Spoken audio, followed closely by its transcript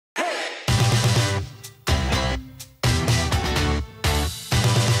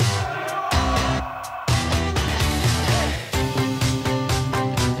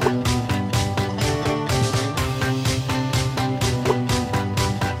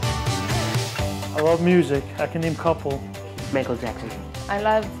I love music. I can name a couple. Michael Jackson. I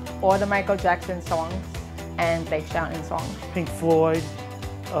love all the Michael Jackson songs and Blake Shelton songs. Pink Floyd,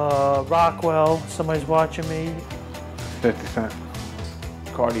 Rockwell, Somebody's Watching Me. 50 Cent.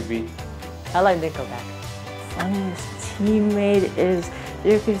 Cardi B. I like Nickelback. Funniest teammate is,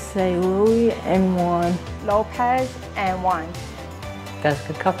 you could say, Louis and Juan. Lopez and Juan. That's a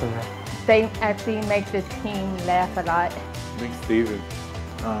good couple, right? They actually make the team laugh a lot. Nick Stevens.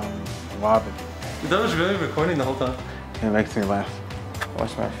 Robin. That was really recording the whole time. It makes me laugh.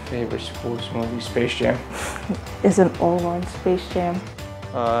 What's my favorite sports movie? Space Jam. It's an old one, Space Jam.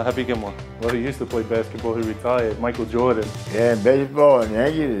 Happy Gilmore. Well, he used to play basketball. He retired. Michael Jordan. Yeah, baseball and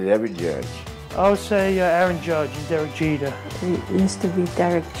Yankees is every judge. I would say Aaron Judge and Derek Jeter. It used to be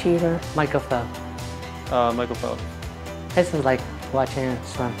Derek Jeter. Michael Phelps. Michael Phelps. This is like watching him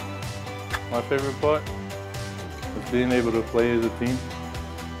swim. My favorite part is being able to play as a team,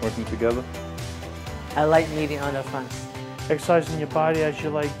 working together. I like meeting other friends. Exercising your body as you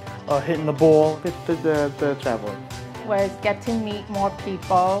like hitting the ball. The traveling. Was get to meet more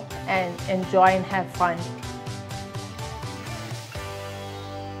people and enjoy and have fun.